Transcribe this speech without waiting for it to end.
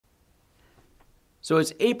So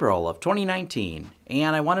it's April of 2019,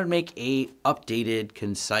 and I wanted to make a updated,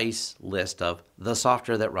 concise list of the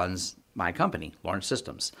software that runs my company, Lawrence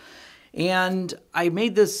Systems. And I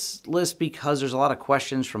made this list because there's a lot of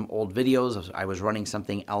questions from old videos. I was running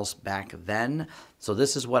something else back then, so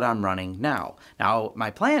this is what I'm running now. Now,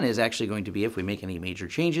 my plan is actually going to be, if we make any major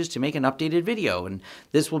changes, to make an updated video, and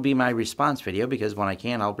this will be my response video because when I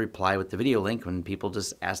can, I'll reply with the video link when people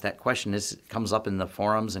just ask that question. This comes up in the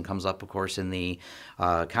forums and comes up, of course, in the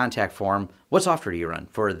contact form. What software do you run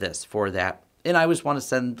for this, for that? And I always want to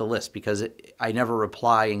send the list because I never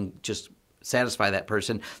reply and just satisfy that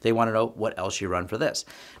person. They want to know what else you run for this.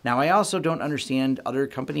 Now, I also don't understand other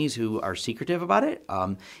companies who are secretive about it.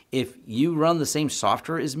 If you run the same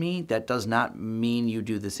software as me, that does not mean you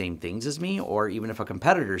do the same things as me, or even if a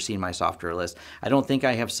competitor's seen my software list, I don't think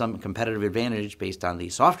I have some competitive advantage based on the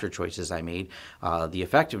software choices I made. The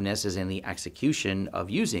effectiveness is in the execution of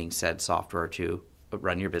using said software to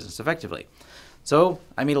run your business effectively. So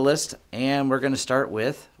I made a list, and we're going to start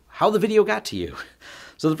with how the video got to you.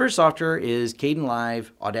 So the first software is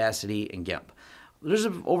Kdenlive, Audacity, and GIMP. There's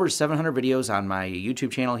over 700 videos on my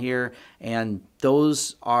YouTube channel here, and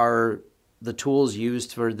those are the tools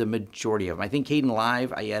used for the majority of them. I think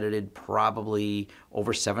Kdenlive I edited probably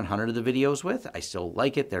over 700 of the videos with. I still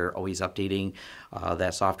like it. They're always updating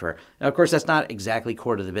that software. Now, of course, that's not exactly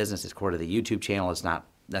core to the business. It's core to the YouTube channel. It's not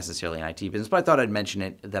necessarily an IT business, but I thought I'd mention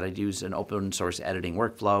it, that I use an open source editing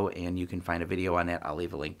workflow, and you can find a video on that. I'll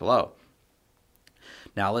leave a link below.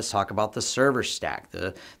 Now let's talk about the server stack,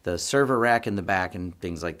 the server rack in the back and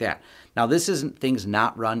things like that. Now this isn't things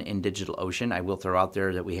not run in DigitalOcean. I will throw out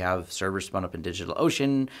there that we have servers spun up in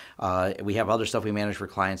DigitalOcean. We have other stuff we manage for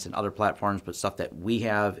clients and other platforms, but stuff that we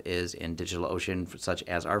have is in DigitalOcean, such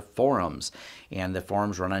as our forums. And the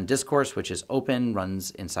forums run on Discourse, which is open,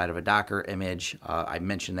 runs inside of a Docker image. I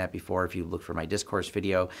mentioned that before if you look for my Discourse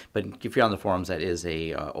video, but if you're on the forums, that is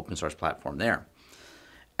a open source platform there.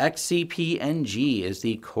 XCP-NG is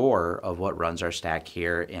the core of what runs our stack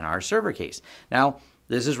here in our server case. Now,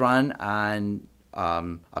 this is run on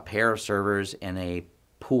a pair of servers in a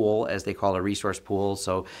pool, as they call a resource pool.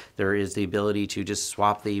 So there is the ability to just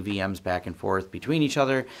swap the VMs back and forth between each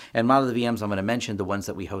other. And a lot of the VMs I'm going to mention, the ones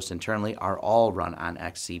that we host internally, are all run on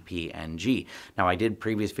XCP-NG. Now, I did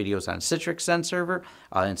previous videos on pfsense server,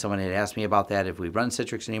 and someone had asked me about that, if we run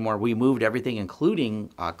Citrix anymore. We moved everything, including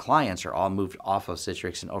clients, are all moved off of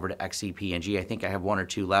Citrix and over to XCP-NG. I think I have one or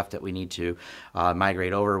two left that we need to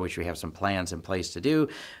migrate over, which we have some plans in place to do,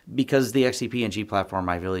 because the XCP-NG platform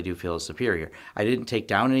I really do feel is superior. I didn't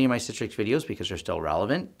take down any of my Citrix videos because they're still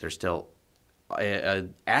relevant. They're still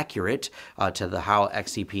accurate to how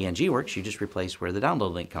XCP-NG works. You just replace where the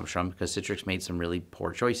download link comes from, because Citrix made some really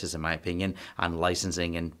poor choices, in my opinion, on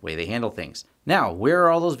licensing and way they handle things. Now, where are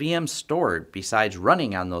all those VMs stored besides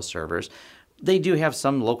running on those servers? They do have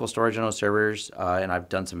some local storage on those servers, and I've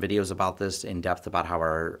done some videos about this in depth about how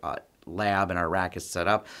our lab and our rack is set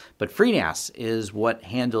up, but FreeNAS is what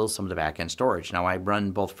handles some of the backend storage. Now, I run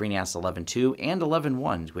both FreeNAS 11.2 and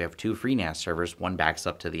 11.1. We have two FreeNAS servers. One backs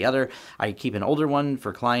up to the other. I keep an older one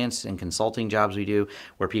for clients and consulting jobs we do,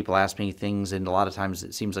 where people ask me things, and a lot of times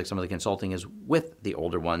it seems like some of the consulting is with the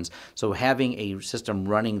older ones. So having a system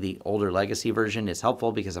running the older legacy version is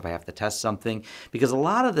helpful, because if I have to test something, because a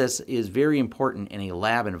lot of this is very important in a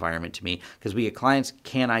lab environment to me, because we get clients,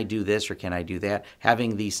 can I do this or can I do that?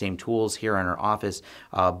 Having these same tools here in our office,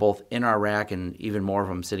 both in our rack and even more of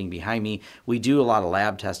them sitting behind me. We do a lot of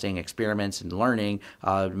lab testing, experiments, and learning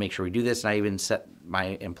to make sure we do this. And I even set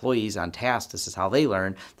my employees on task. This is how they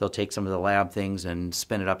learn. They'll take some of the lab things and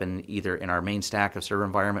spin it up in either in our main stack of server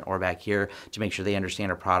environment or back here to make sure they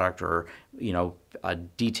understand a product, or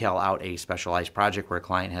detail out a specialized project where a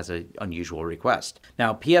client has an unusual request.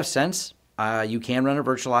 Now, pfsense, you can run it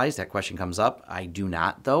virtualized. That question comes up. I do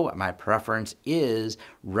not, though. My preference is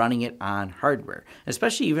running it on hardware,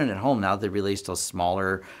 especially even at home now. They released those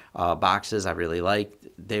smaller boxes I really like.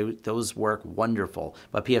 Those work wonderful.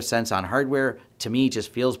 But pfsense on hardware, to me,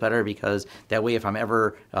 just feels better, because that way if I'm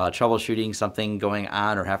ever troubleshooting something going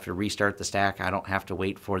on or have to restart the stack, I don't have to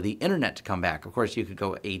wait for the internet to come back. Of course, you could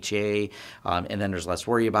go HA, and then there's less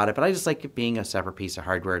worry about it. But I just like it being a separate piece of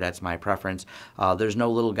hardware. That's my preference. There's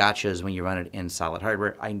no little gotchas when you run it in solid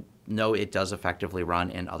hardware. I know it does effectively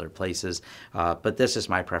run in other places, but this is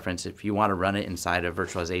my preference. If you want to run it inside of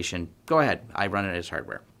virtualization, go ahead. I run it as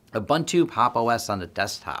hardware. Ubuntu Pop! OS on the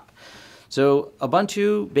desktop. So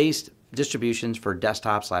Ubuntu-based distributions for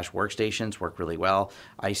desktop/workstations work really well.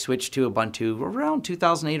 I switched to Ubuntu around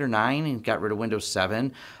 2008 or 9 and got rid of Windows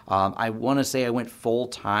 7. I want to say I went full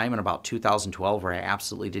time in about 2012, where I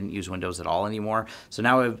absolutely didn't use Windows at all anymore. So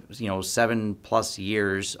now I have 7+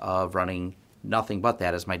 years of running nothing but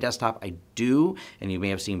that as my desktop. I do, and you may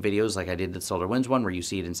have seen videos like I did the SolarWinds one where you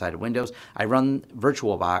see it inside of Windows. I run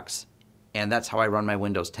VirtualBox, and that's how I run my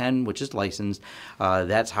Windows 10, which is licensed.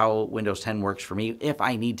 That's how Windows 10 works for me if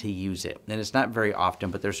I need to use it. And it's not very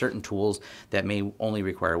often, but there's certain tools that may only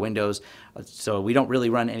require Windows. So we don't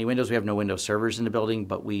really run any Windows. We have no Windows servers in the building,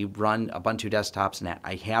 but we run Ubuntu desktops. And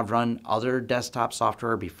I have run other desktop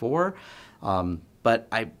software before, but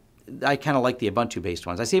I kind of like the Ubuntu-based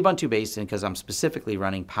ones. I say Ubuntu-based because I'm specifically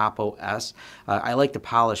running Pop! OS. I like the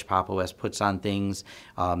polish Pop! OS puts on things.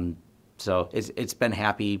 So it's been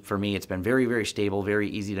happy for me. It's been very, very stable, very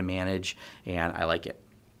easy to manage, and I like it.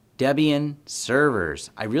 Debian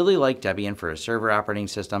servers. I really like Debian for a server operating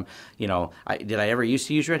system. Did I ever used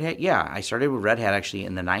to use Red Hat? Yeah, I started with Red Hat actually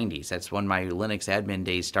in the 90s. That's when my Linux admin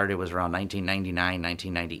days started, was around 1999,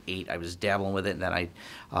 1998. I was dabbling with it, and then I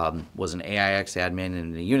was an AIX admin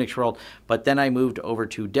in the Unix world. But then I moved over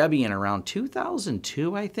to Debian around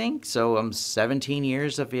 2002, I think. So I'm 17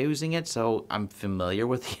 years of using it, so I'm familiar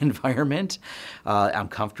with the environment. I'm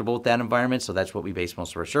comfortable with that environment, so that's what we base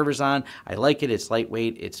most of our servers on. I like it. It's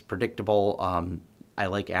lightweight. It's predictable. I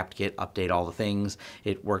like apt-get, update all the things.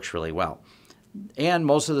 It works really well. And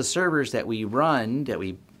most of the servers that we run, that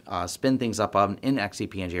we spin things up on in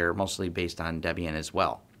XCP-NG are mostly based on Debian as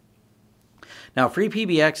well. Now,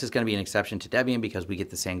 FreePBX is going to be an exception to Debian because we get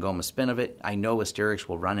the Sangoma spin of it. I know Asterix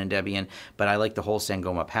will run in Debian, but I like the whole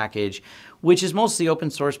Sangoma package, which is mostly open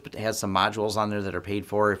source, but has some modules on there that are paid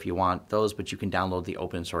for if you want those, but you can download the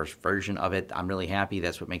open source version of it. I'm really happy.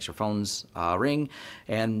 That's what makes your phones ring,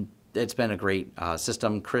 and it's been a great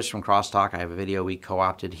system. Chris from Crosstalk, I have a video we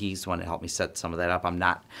co-opted. He's the one that helped me set some of that up.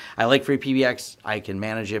 I like FreePBX. I can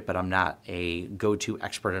manage it, but I'm not a go-to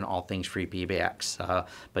expert in all things FreePBX.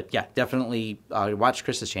 But yeah, definitely watch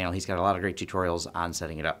Chris's channel. He's got a lot of great tutorials on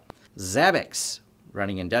setting it up. Zabbix.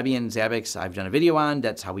 Running in Debian, Zabbix, I've done a video on.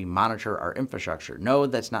 That's how we monitor our infrastructure. No,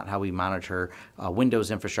 that's not how we monitor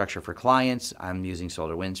Windows infrastructure for clients. I'm using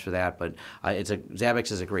SolarWinds for that, but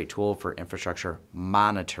Zabbix is a great tool for infrastructure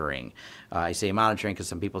monitoring. I say monitoring because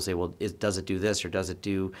some people say, well, does it do this or does it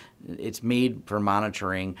do? It's made for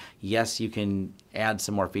monitoring. Yes, you can add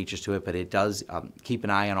some more features to it, but it does keep an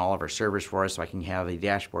eye on all of our servers for us, so I can have a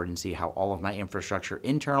dashboard and see how all of my infrastructure,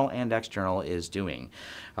 internal and external, is doing.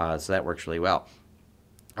 So that works really well.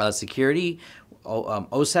 Security,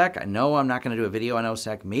 OSEC. No, I'm not going to do a video on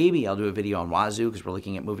OSEC. Maybe I'll do a video on Wazoo because we're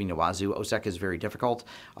looking at moving to Wazoo. OSEC is very difficult.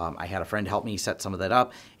 I had a friend help me set some of that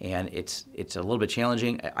up, and it's a little bit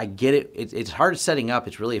challenging. I get it. It's hard setting up.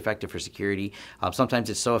 It's really effective for security. Sometimes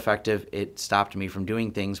it's so effective it stopped me from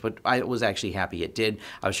doing things, but I was actually happy it did.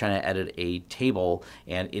 I was trying to edit a table,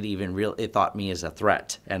 and it thought me as a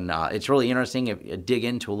threat. And it's really interesting. If you dig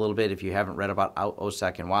into a little bit, if you haven't read about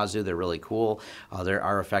OSEC and Wazoo, they're really cool. They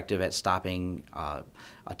are effective at stopping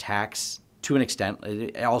attacks to an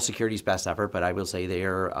extent. All security's best effort, but I will say they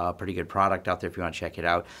are a pretty good product out there if you want to check it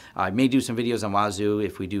out. I may do some videos on Wazoo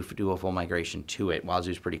if we do a full migration to it.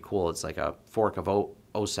 Wazoo's pretty cool. It's like a fork of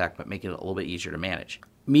OSEC, but make it a little bit easier to manage.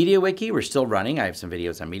 MediaWiki, we're still running. I have some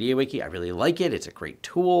videos on MediaWiki. I really like it. It's a great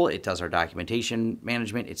tool. It does our documentation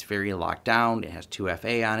management. It's very locked down. It has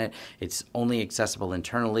 2FA on it. It's only accessible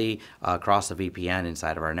internally across the VPN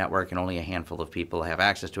inside of our network, and only a handful of people have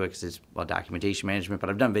access to it because it's documentation management.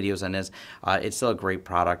 But I've done videos on this. It's still a great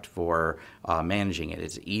product for managing it.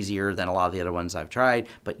 It's easier than a lot of the other ones I've tried,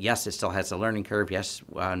 but yes, it still has a learning curve. Yes,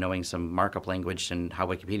 knowing some markup language and how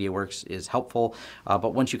Wikipedia works is helpful,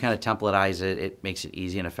 but once you kind of templatize it, it makes it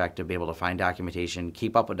easy and effective to be able to find documentation,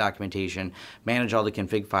 keep up with documentation, manage all the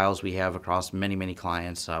config files we have across many, many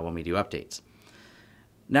clients when we do updates.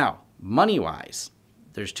 Now, money-wise,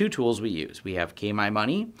 there's two tools we use. We have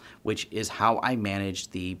KMyMoney, which is how I manage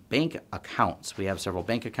the bank accounts. We have several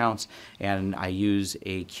bank accounts, and I use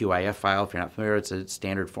a QIF file. If you're not familiar, it's a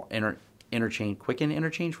standard interchange, Quicken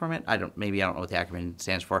interchange format. I don't know what the acronym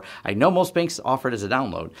stands for. I know most banks offer it as a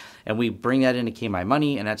download, and we bring that into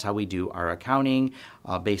KMyMoney, and that's how we do our accounting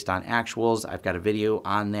based on actuals. I've got a video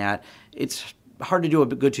on that. It's hard to do a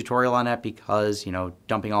good tutorial on that because, you know,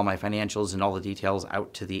 dumping all my financials and all the details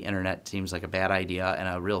out to the internet seems like a bad idea and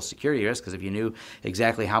a real security risk, because if you knew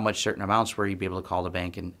exactly how much certain amounts were, you'd be able to call the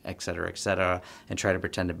bank and et cetera, and try to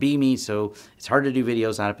pretend to be me. So it's hard to do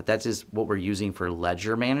videos on it, but that is what we're using for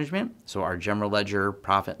ledger management. So our general ledger,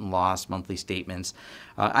 profit and loss, monthly statements.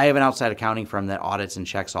 I have an outside accounting firm that audits and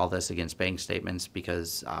checks all this against bank statements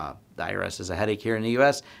because the IRS is a headache here in the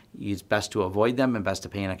US. It's best to avoid them and best to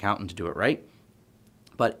pay an accountant to do it right.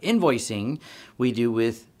 But invoicing we do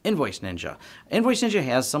with Invoice Ninja. Invoice Ninja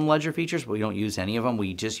has some ledger features, but we don't use any of them.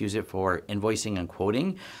 We just use it for invoicing and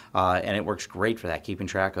quoting, and it works great for that, keeping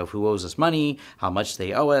track of who owes us money, how much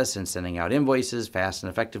they owe us, and sending out invoices fast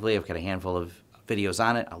and effectively. I've got a handful of videos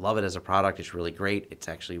on it. I love it as a product. It's really great. It's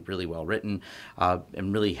actually really well written.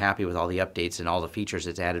 I'm really happy with all the updates and all the features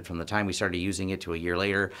it's added from the time we started using it to a year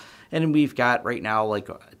later. And we've got right now like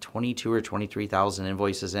 22 or 23,000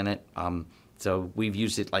 invoices in it. So we've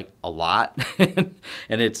used it like a lot, and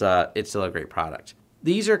it's still a great product.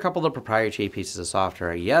 These are a couple of proprietary pieces of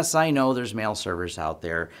software. Yes, I know there's mail servers out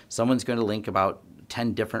there. Someone's going to link about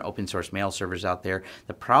 10 different open source mail servers out there.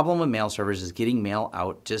 The problem with mail servers is getting mail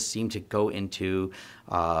out just seem to go into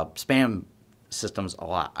spam systems a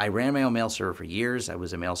lot. I ran my own mail server for years. I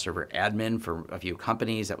was a mail server admin for a few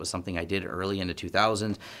companies. That was something I did early in the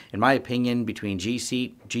 2000s. In my opinion, between G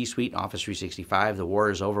Suite, and Office 365, the war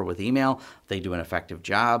is over with email. They do an effective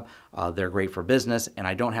job. They're great for business, and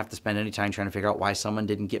I don't have to spend any time trying to figure out why someone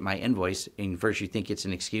didn't get my invoice. And first you think it's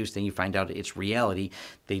an excuse, then you find out it's reality.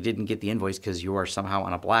 They didn't get the invoice because you are somehow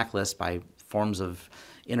on a blacklist by forms of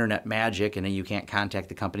internet magic, and then you can't contact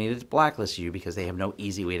the company that's blacklisted you because they have no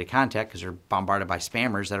easy way to contact because they're bombarded by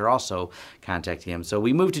spammers that are also contacting them. So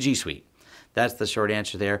we moved to G Suite. That's the short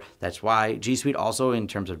answer there. That's why G Suite also, in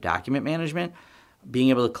terms of document management, being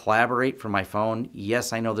able to collaborate from my phone.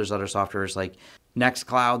 Yes, I know there's other softwares like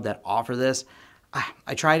Nextcloud that offer this.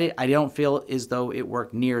 I tried it. I don't feel as though it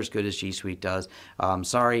worked near as good as G Suite does.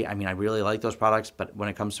 Sorry. I mean, I really like those products, but when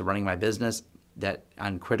it comes to running my business, that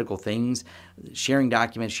on critical things, sharing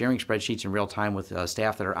documents, sharing spreadsheets in real time with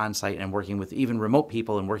staff that are on site and working with even remote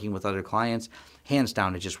people and working with other clients, hands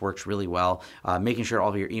down, it just works really well. Making sure all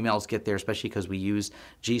of your emails get there, especially because we use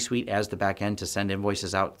G Suite as the back end to send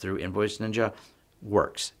invoices out through Invoice Ninja,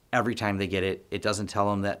 works. Every time they get it, it doesn't tell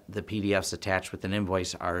them that the PDFs attached with an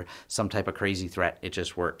invoice are some type of crazy threat. It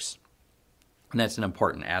just works. And that's an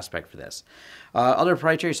important aspect for this. Other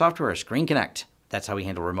proprietary software, Screen Connect. That's how we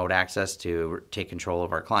handle remote access to take control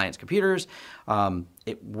of our clients' computers.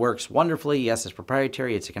 It works wonderfully. Yes, it's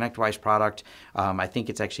proprietary. It's a ConnectWise product. I think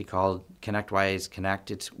it's actually called ConnectWise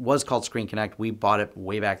Connect. It was called Screen Connect. We bought it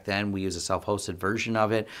way back then. We use a self-hosted version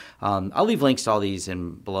of it. I'll leave links to all these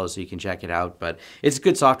in below so you can check it out. But it's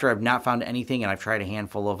good software. I've not found anything, and I've tried a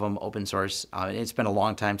handful of them, open source. It's been a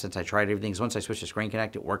long time since I tried everything. So once I switched to Screen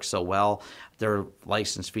Connect, it works so well. Their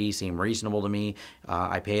license fees seem reasonable to me.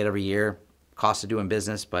 I pay it every year. Cost of doing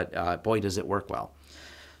business, but boy, does it work well.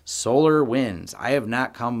 SolarWinds. I have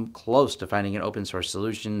not come close to finding an open source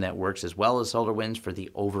solution that works as well as SolarWinds for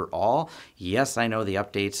the overall. Yes, I know the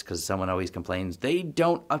updates because someone always complains they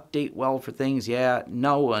don't update well for things. Yeah,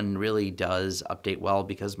 no one really does update well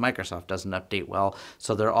because Microsoft doesn't update well.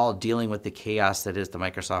 So they're all dealing with the chaos that is the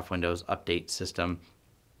Microsoft Windows update system.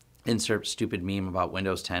 Insert stupid meme about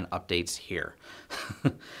Windows 10 updates here.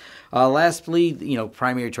 Lastly,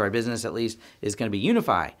 primary to our business at least, is going to be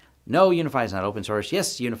UniFi. No, UniFi is not open source.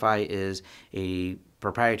 Yes, UniFi is a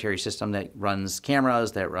proprietary system that runs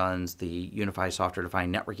cameras, that runs the UniFi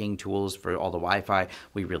software-defined networking tools for all the Wi-Fi.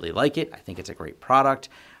 We really like it. I think it's a great product.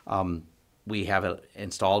 We have it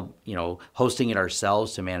installed, hosting it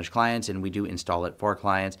ourselves to manage clients, and we do install it for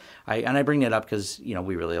clients. I bring that up because,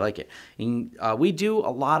 we really like it. And, we do a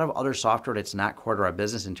lot of other software that's not core to our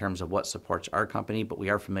business in terms of what supports our company, but we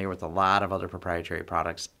are familiar with a lot of other proprietary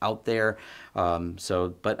products out there.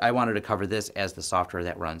 But I wanted to cover this as the software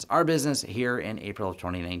that runs our business here in April of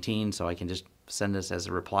 2019, so I can just send this as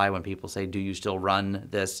a reply when people say, do you still run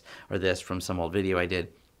this or this from some old video I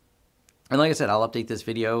did? And like I said, I'll update this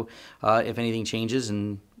video if anything changes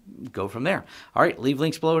and go from there. All right, leave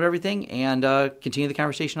links below to everything and continue the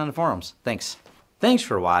conversation on the forums. Thanks. Thanks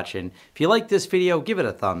for watching. If you like this video, give it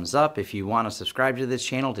a thumbs up. If you want to subscribe to this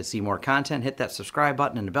channel to see more content, hit that subscribe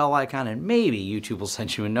button and the bell icon, and maybe YouTube will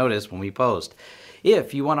send you a notice when we post.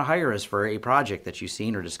 If you want to hire us for a project that you've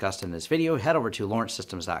seen or discussed in this video, head over to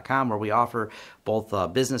lawrencesystems.com where we offer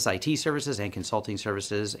both business IT services and consulting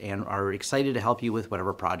services and are excited to help you with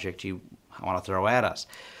whatever project you want to throw at us.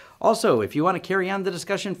 Also, if you want to carry on the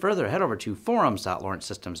discussion further, head over to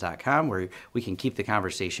forums.lawrencesystems.com where we can keep the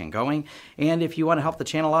conversation going. And if you want to help the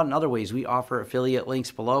channel out in other ways, we offer affiliate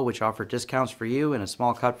links below which offer discounts for you and a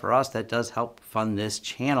small cut for us that does help fund this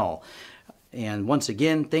channel. And once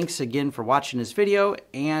again, thanks again for watching this video,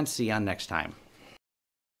 and see you on next time.